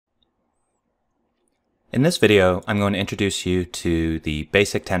In this video, I'm going to introduce you to the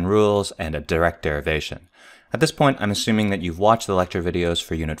basic 10 rules and a direct derivation. At this point, I'm assuming that you've watched the lecture videos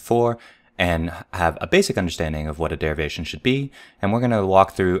for Unit 4 and have a basic understanding of what a derivation should be, and we're going to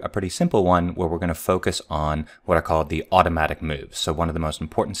walk through a pretty simple one where we're going to focus on what are called the automatic moves, so one of the most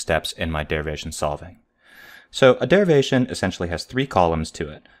important steps in my derivation solving. So a derivation essentially has three columns to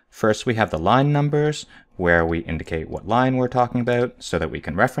it. First, we have the line numbers, where we indicate what line we're talking about so that we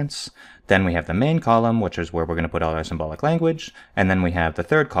can reference. Then we have the main column, which is where we're going to put all our symbolic language. And then we have the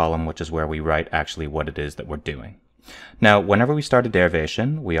third column, which is where we write actually what it is that we're doing. Now, whenever we start a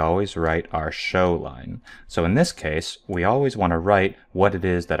derivation, we always write our show line. So in this case, we always want to write what it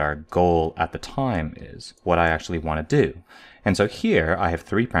is that our goal at the time is, what I actually want to do. And so here I have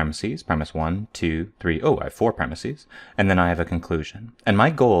three premises, premise 1, 2, 3, I have four premises, and then I have a conclusion. And my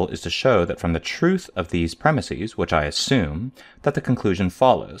goal is to show that from the truth of these premises, which I assume, that the conclusion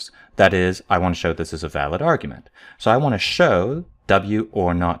follows. That is, I want to show this is a valid argument. So I want to show W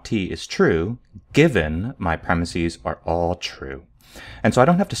or not T is true, given my premises are all true. And so I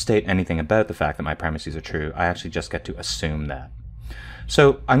don't have to state anything about the fact that my premises are true, I actually just get to assume that.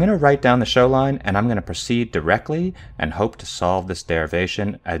 So I'm going to write down the show line and I'm going to proceed directly and hope to solve this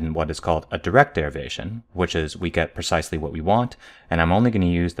derivation in what is called a direct derivation, which is we get precisely what we want, and I'm only going to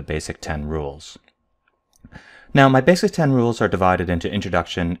use the basic 10 rules. Now, my basic 10 rules are divided into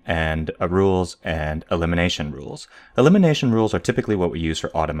introduction and rules and elimination rules. Elimination rules are typically what we use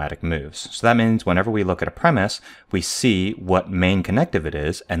for automatic moves. So that means whenever we look at a premise, we see what main connective it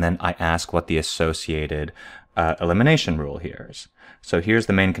is, and then I ask what the associated elimination rule here is. So here's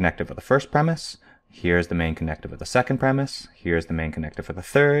the main connective of the first premise, here's the main connective of the second premise, here's the main connective for the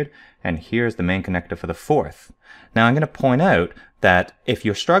third, and here's the main connective for the fourth. Now I'm going to point out that if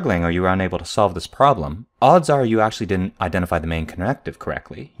you're struggling or you're unable to solve this problem, odds are you actually didn't identify the main connective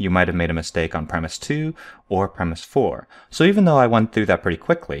correctly. You might have made a mistake on premise 2 or premise 4. So even though I went through that pretty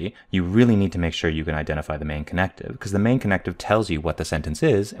quickly, you really need to make sure you can identify the main connective, because the main connective tells you what the sentence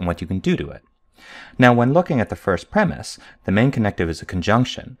is and what you can do to it. Now, when looking at the first premise, the main connective is a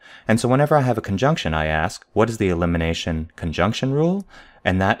conjunction. And so whenever I have a conjunction, I ask, what is the elimination conjunction rule?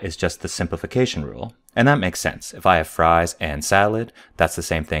 And that is just the simplification rule. And that makes sense. If I have fries and salad, that's the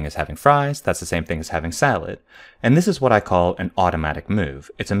same thing as having fries. That's the same thing as having salad. And this is what I call an automatic move.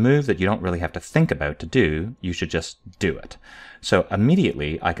 It's a move that you don't really have to think about to do. You should just do it. So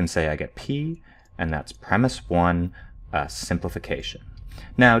immediately, I can say I get P, and that's premise 1, simplification.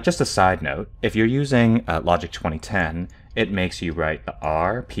 Now, just a side note, if you're using Logic 2010, it makes you write the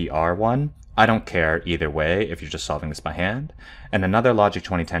R, PR1. I don't care either way if you're just solving this by hand. And another Logic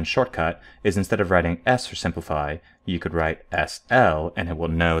 2010 shortcut is instead of writing S for simplify, you could write SL and it will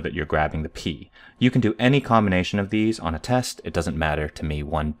know that you're grabbing the P. You can do any combination of these on a test. It doesn't matter to me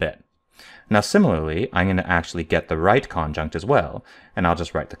one bit. Now similarly, I'm going to actually get the right conjunct as well. And I'll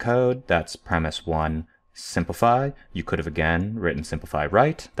just write the code. That's premise 1, simplify. You could have again written simplify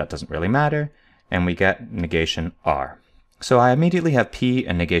right. That doesn't really matter. And we get negation R. So I immediately have P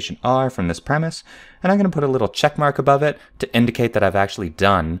and negation R from this premise, and I'm going to put a little check mark above it to indicate that I've actually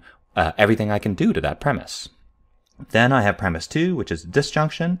done everything I can do to that premise. Then I have premise 2, which is a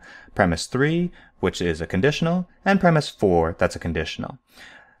disjunction, premise 3, which is a conditional, and premise 4, that's a conditional.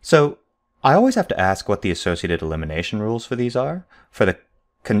 So I always have to ask what the associated elimination rules for these are. For the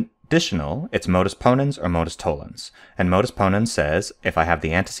conditional, it's modus ponens or modus tollens. And modus ponens says if I have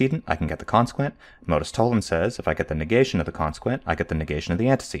the antecedent, I can get the consequent. Modus tollens says if I get the negation of the consequent, I get the negation of the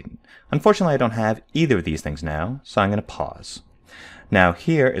antecedent. Unfortunately, I don't have either of these things now, so I'm going to pause. Now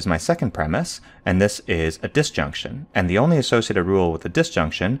here is my second premise, and this is a disjunction. And the only associated rule with a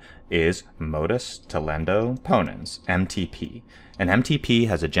disjunction is modus tollendo ponens, MTP. And MTP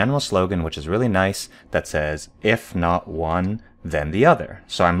has a general slogan which is really nice that says, if not one, then the other.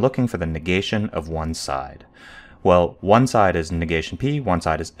 So I'm looking for the negation of one side. Well, one side is negation P, one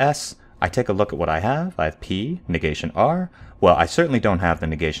side is S. I take a look at what I have. I have P, negation R. Well, I certainly don't have the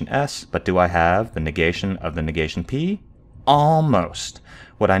negation S, but do I have the negation of the negation P? Almost.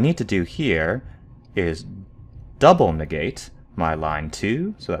 What I need to do here is double negate my line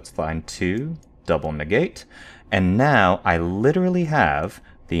 2. So that's line 2, double negate. And now I literally have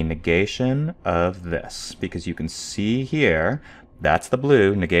the negation of this, because you can see here, that's the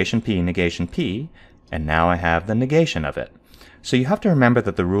blue, negation P, and now I have the negation of it. So you have to remember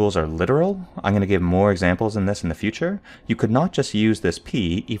that the rules are literal. I'm going to give more examples in this in the future. You could not just use this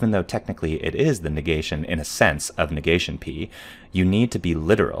P, even though technically it is the negation in a sense of negation P. You need to be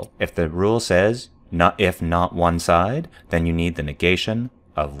literal. If the rule says, if not one side, then you need the negation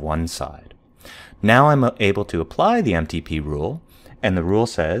of one side. Now I'm able to apply the MTP rule, and the rule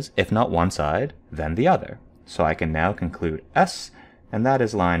says, if not one side, then the other. So I can now conclude S, and that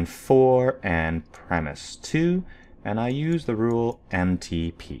is line 4 and premise 2, and I use the rule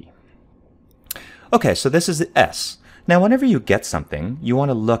MTP. Okay, so this is the S. Now, whenever you get something, you want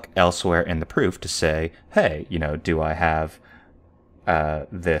to look elsewhere in the proof to say, hey, do I have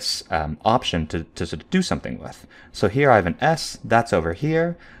this option to sort of do something with? So here I have an S, that's over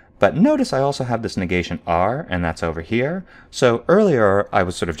here, but notice I also have this negation R, and that's over here. So earlier I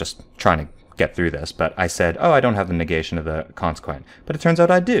was sort of just trying to get through this, but I said, oh, I don't have the negation of the consequent, but it turns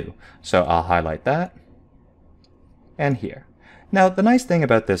out I do. So I'll highlight that, and here. Now, the nice thing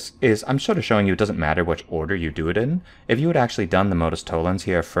about this is I'm sort of showing you it doesn't matter which order you do it in. If you had actually done the modus tollens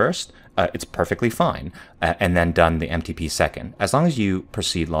here first, it's perfectly fine, and then done the MTP second. As long as you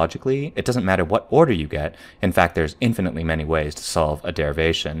proceed logically, it doesn't matter what order you get. In fact, there's infinitely many ways to solve a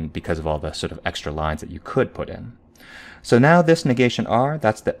derivation because of all the sort of extra lines that you could put in. So now this negation R,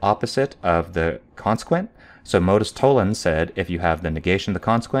 that's the opposite of the consequent. So modus tollens said if you have the negation of the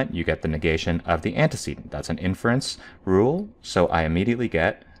consequent, you get the negation of the antecedent. That's an inference rule, so I immediately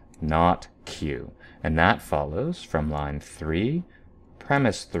get not Q. And that follows from line 3,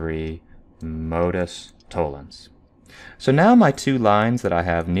 premise 3, modus tollens. So now my two lines that I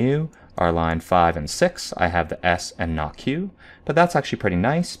have new are line 5 and 6. I have the S and not Q, but that's actually pretty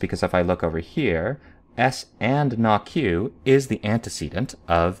nice because if I look over here, S and not Q is the antecedent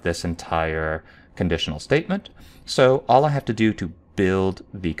of this entire conditional statement. So all I have to do to build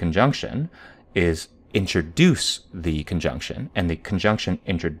the conjunction is introduce the conjunction, and the conjunction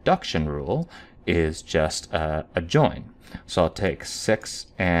introduction rule is just a join. So I'll take 6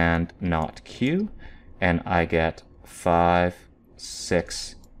 and not Q, and I get 5,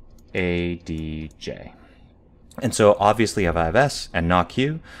 6, ADJ. And so obviously if I have S and not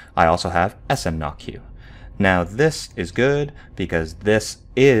Q, I also have S and not Q. Now this is good because this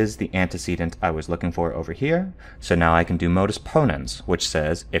is the antecedent I was looking for over here. So now I can do modus ponens, which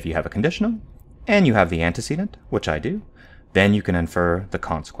says if you have a conditional and you have the antecedent, which I do, then you can infer the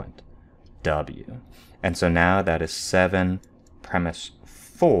consequent, W. And so now that is 7 premise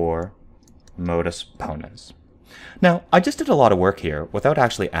 4 modus ponens. Now, I just did a lot of work here without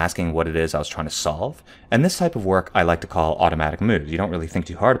actually asking what it is I was trying to solve, and this type of work I like to call automatic moves. You don't really think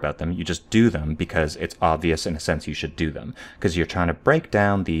too hard about them, you just do them because it's obvious in a sense you should do them, because you're trying to break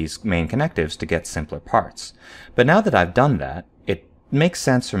down these main connectives to get simpler parts. But now that I've done that, it makes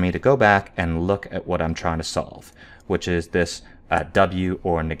sense for me to go back and look at what I'm trying to solve, which is this W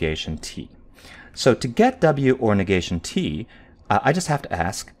or negation T. So to get W or negation T, I just have to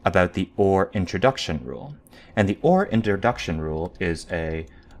ask about the OR introduction rule. And the OR introduction rule is a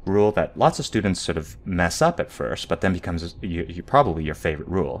rule that lots of students sort of mess up at first, but then becomes probably your favorite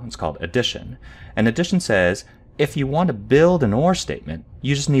rule. It's called addition. And addition says, if you want to build an OR statement,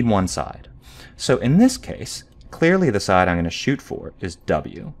 you just need one side. So in this case, clearly the side I'm going to shoot for is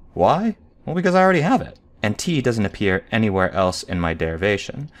W. Why? Well, because I already have it. And T doesn't appear anywhere else in my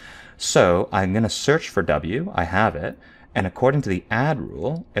derivation. So I'm going to search for W. I have it. And according to the add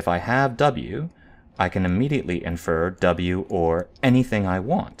rule, if I have W, I can immediately infer W or anything I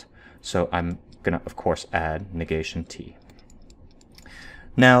want. So I'm going to, of course, add negation T.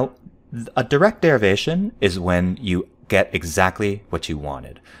 Now, a direct derivation is when you get exactly what you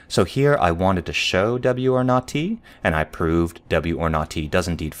wanted. So here I wanted to show W or not T, and I proved W or not T does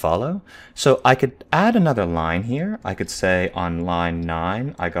indeed follow. So I could add another line here. I could say on line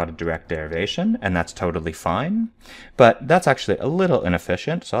 9 I got a direct derivation, and that's totally fine. But that's actually a little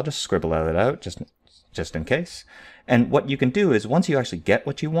inefficient, so I'll just scribble it out just in case. And what you can do is once you actually get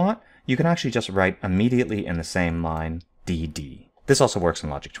what you want, you can actually just write immediately in the same line DD. This also works in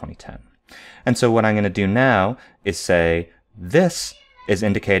Logic 2010. And so what I'm going to do now is say this is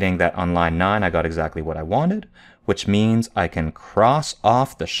indicating that on line 9 I got exactly what I wanted, which means I can cross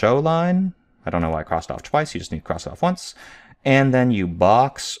off the show line. I don't know why I crossed off twice, you just need to cross it off once. And then you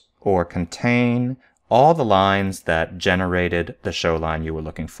box or contain all the lines that generated the show line you were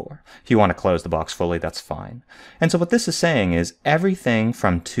looking for. If you want to close the box fully, that's fine. And so what this is saying is everything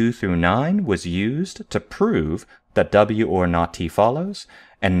from 2 through 9 was used to prove that W or not T follows.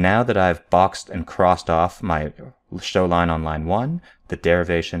 And now that I've boxed and crossed off my show line on line 1, the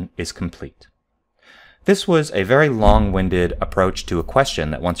derivation is complete. This was a very long-winded approach to a question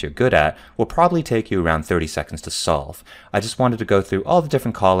that once you're good at will probably take you around 30 seconds to solve. I just wanted to go through all the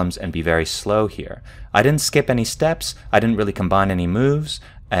different columns and be very slow here. I didn't skip any steps, I didn't really combine any moves,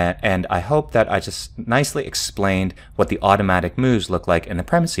 and I hope that I just nicely explained what the automatic moves look like in the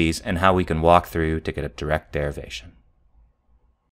premises and how we can walk through to get a direct derivation.